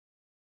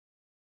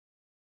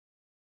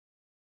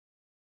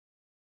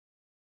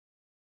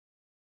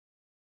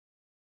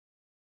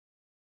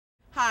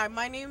Hi,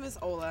 my name is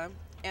Ola,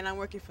 and I'm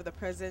working for the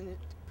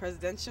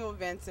Presidential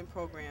Events and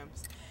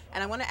Programs.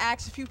 And I want to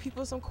ask a few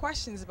people some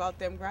questions about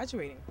them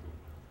graduating.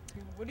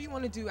 What do you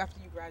want to do after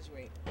you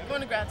graduate?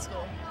 Going to grad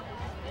school.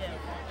 Yeah,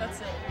 that's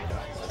it.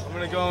 I'm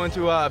going to go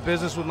into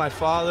business with my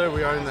father.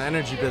 We are in the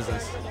energy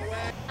business.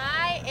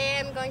 I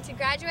am going to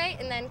graduate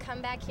and then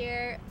come back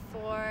here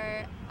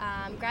for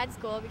grad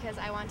school because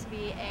I want to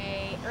be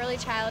a early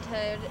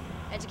childhood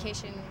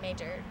education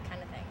major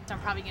kind of thing. So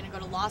I'm probably going to go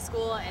to law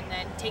school and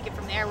then take it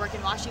from there, work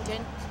in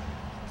Washington.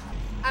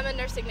 I'm a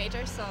nursing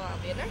major, so I'll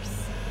be a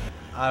nurse.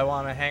 I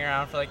want to hang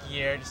around for like a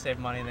year, just save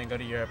money, and then go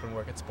to Europe and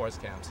work at sports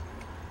camps.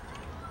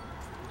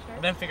 Sure.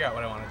 And then figure out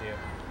what I want to do.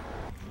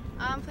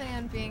 I'm planning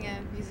on being a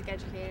music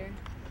educator.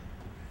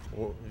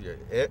 Well,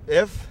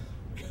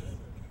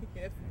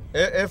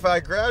 if I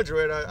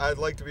graduate, I'd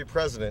like to be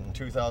president in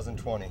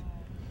 2020.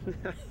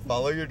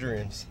 Follow your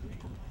dreams.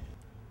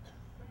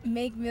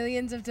 Make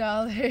millions of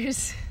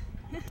dollars.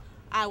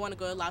 I want to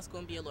go to law school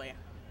and be a lawyer.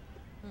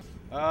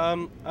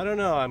 I don't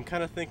know. I'm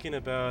kind of thinking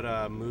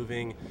about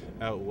moving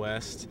out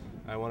west.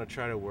 I want to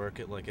try to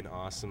work at like an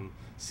awesome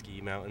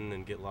ski mountain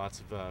and get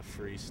lots of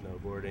free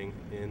snowboarding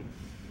in.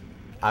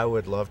 I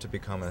would love to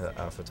become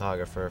a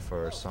photographer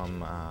for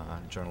some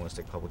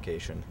journalistic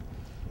publication.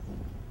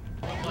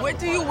 What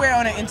do you wear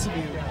on an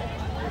interview?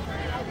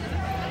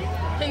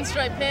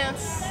 Pinstripe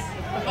pants,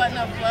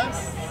 button-up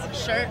gloves,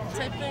 shirt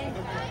type thing.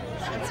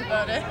 That's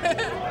about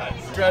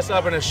it. Dress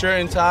up in a shirt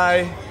and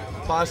tie,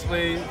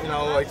 possibly,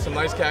 like some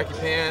nice khaki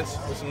pants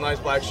with some nice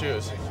black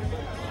shoes.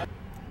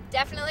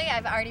 Definitely,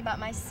 I've already bought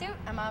my suit.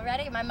 I'm all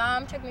ready. My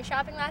mom took me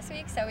shopping last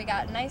week, so we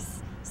got a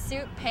nice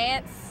suit,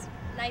 pants,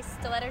 nice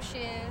stiletto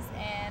shoes,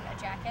 and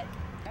a jacket.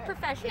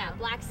 Professional. Yeah,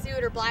 black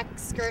suit or black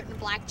skirt and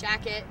black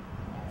jacket,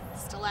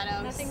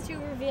 stilettos. Nothing too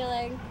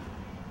revealing.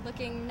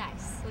 Looking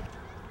nice.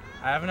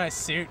 I have a nice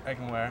suit I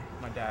can wear.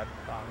 My dad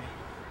bought me.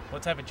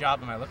 What type of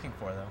job am I looking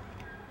for, though?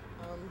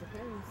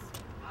 Depends.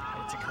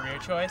 It's a career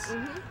choice.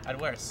 I'd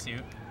wear a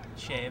suit,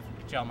 shave,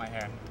 gel my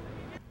hair.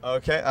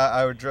 Okay,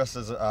 I would dress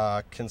as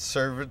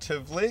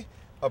conservatively,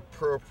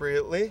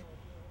 appropriately,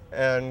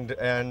 and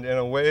in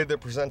a way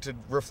that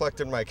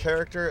reflected my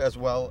character as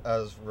well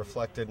as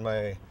reflected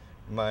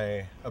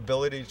my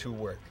ability to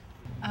work.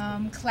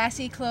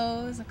 Classy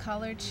clothes, a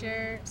collared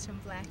shirt, some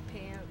black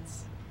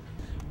pants.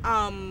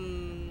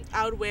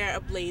 I would wear a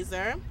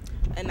blazer,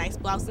 a nice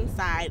blouse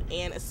inside,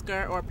 and a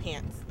skirt or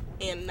pants,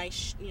 and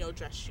nice,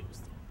 dress shoes.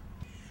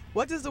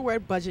 What does the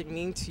word budget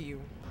mean to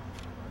you?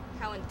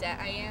 How in debt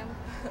I am.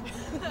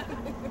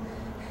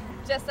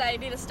 Just that I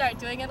need to start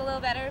doing it a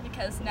little better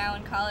because now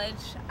in college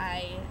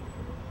I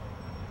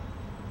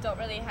don't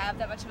really have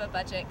that much of a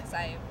budget because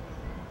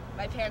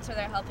my parents are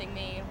there helping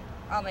me.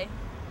 All my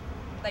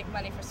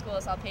money for school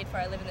is all paid for.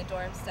 I live in the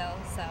dorm still,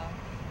 so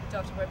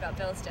don't have to worry about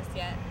bills just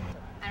yet.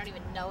 I don't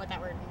even know what that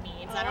word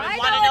means. Oh, I don't I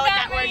want to know know what what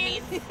that that word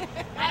means. means.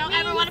 I don't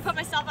ever want to put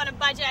myself on a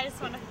budget. I just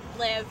want to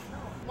live.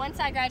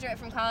 Once I graduate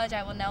from college,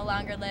 I will no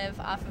longer live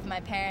off of my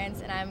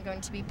parents, and I'm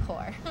going to be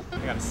poor.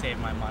 I gotta save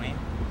my money.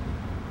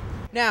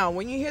 Now,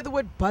 when you hear the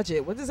word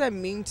budget, what does that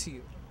mean to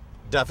you?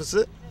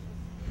 Deficit?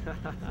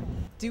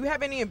 Do you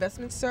have any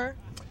investments, sir?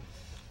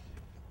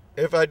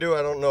 If I do,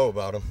 I don't know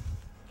about them.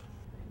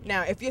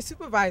 Now, if your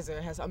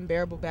supervisor has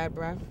unbearable bad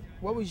breath,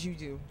 what would you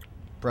do?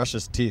 Brush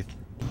his teeth.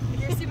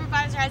 If your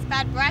supervisor has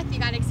bad breath, you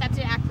got to accept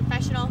it, act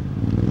professional,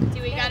 do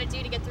what you got to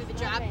do to get through the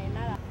job.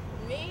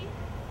 Me?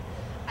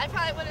 I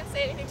probably wouldn't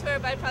say anything to her,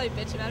 but I'd probably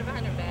bitch about it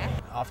behind her back.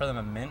 Offer them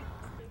a mint.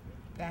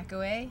 Back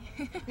away.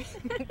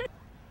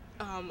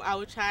 I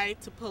would try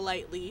to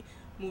politely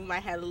move my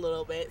head a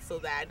little bit so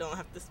that I don't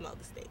have to smell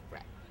the steak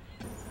bread.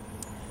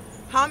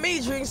 How many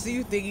drinks do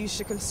you think you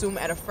should consume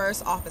at a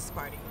first office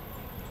party?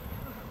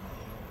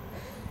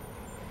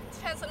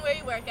 Depends on where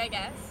you work, I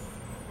guess.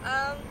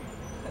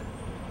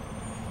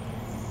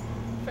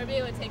 For me,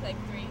 it would take like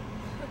 3.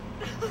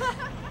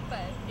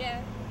 But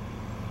yeah,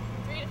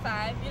 3 to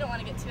 5. You don't want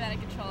to get too out of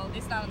control, at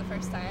least not on the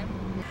first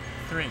time.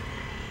 3.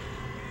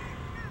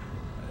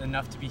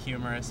 Enough to be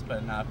humorous,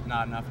 but not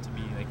enough to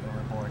be like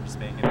overboard, just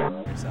making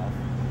it yourself.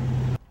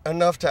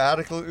 Enough to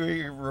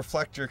adequately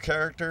reflect your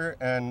character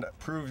and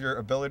prove your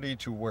ability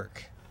to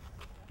work.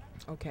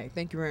 Okay,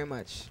 thank you very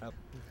much.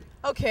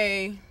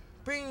 Okay,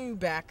 bringing you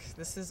back,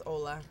 this is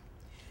Ola.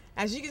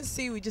 As you can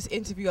see, we just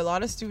interview a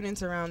lot of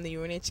students around the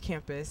UNH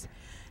campus,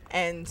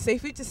 and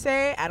safely to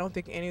say, I don't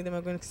think any of them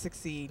are going to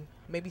succeed.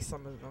 Maybe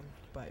some of them,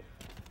 but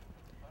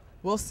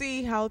we'll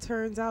see how it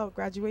turns out.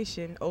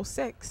 Graduation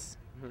 06.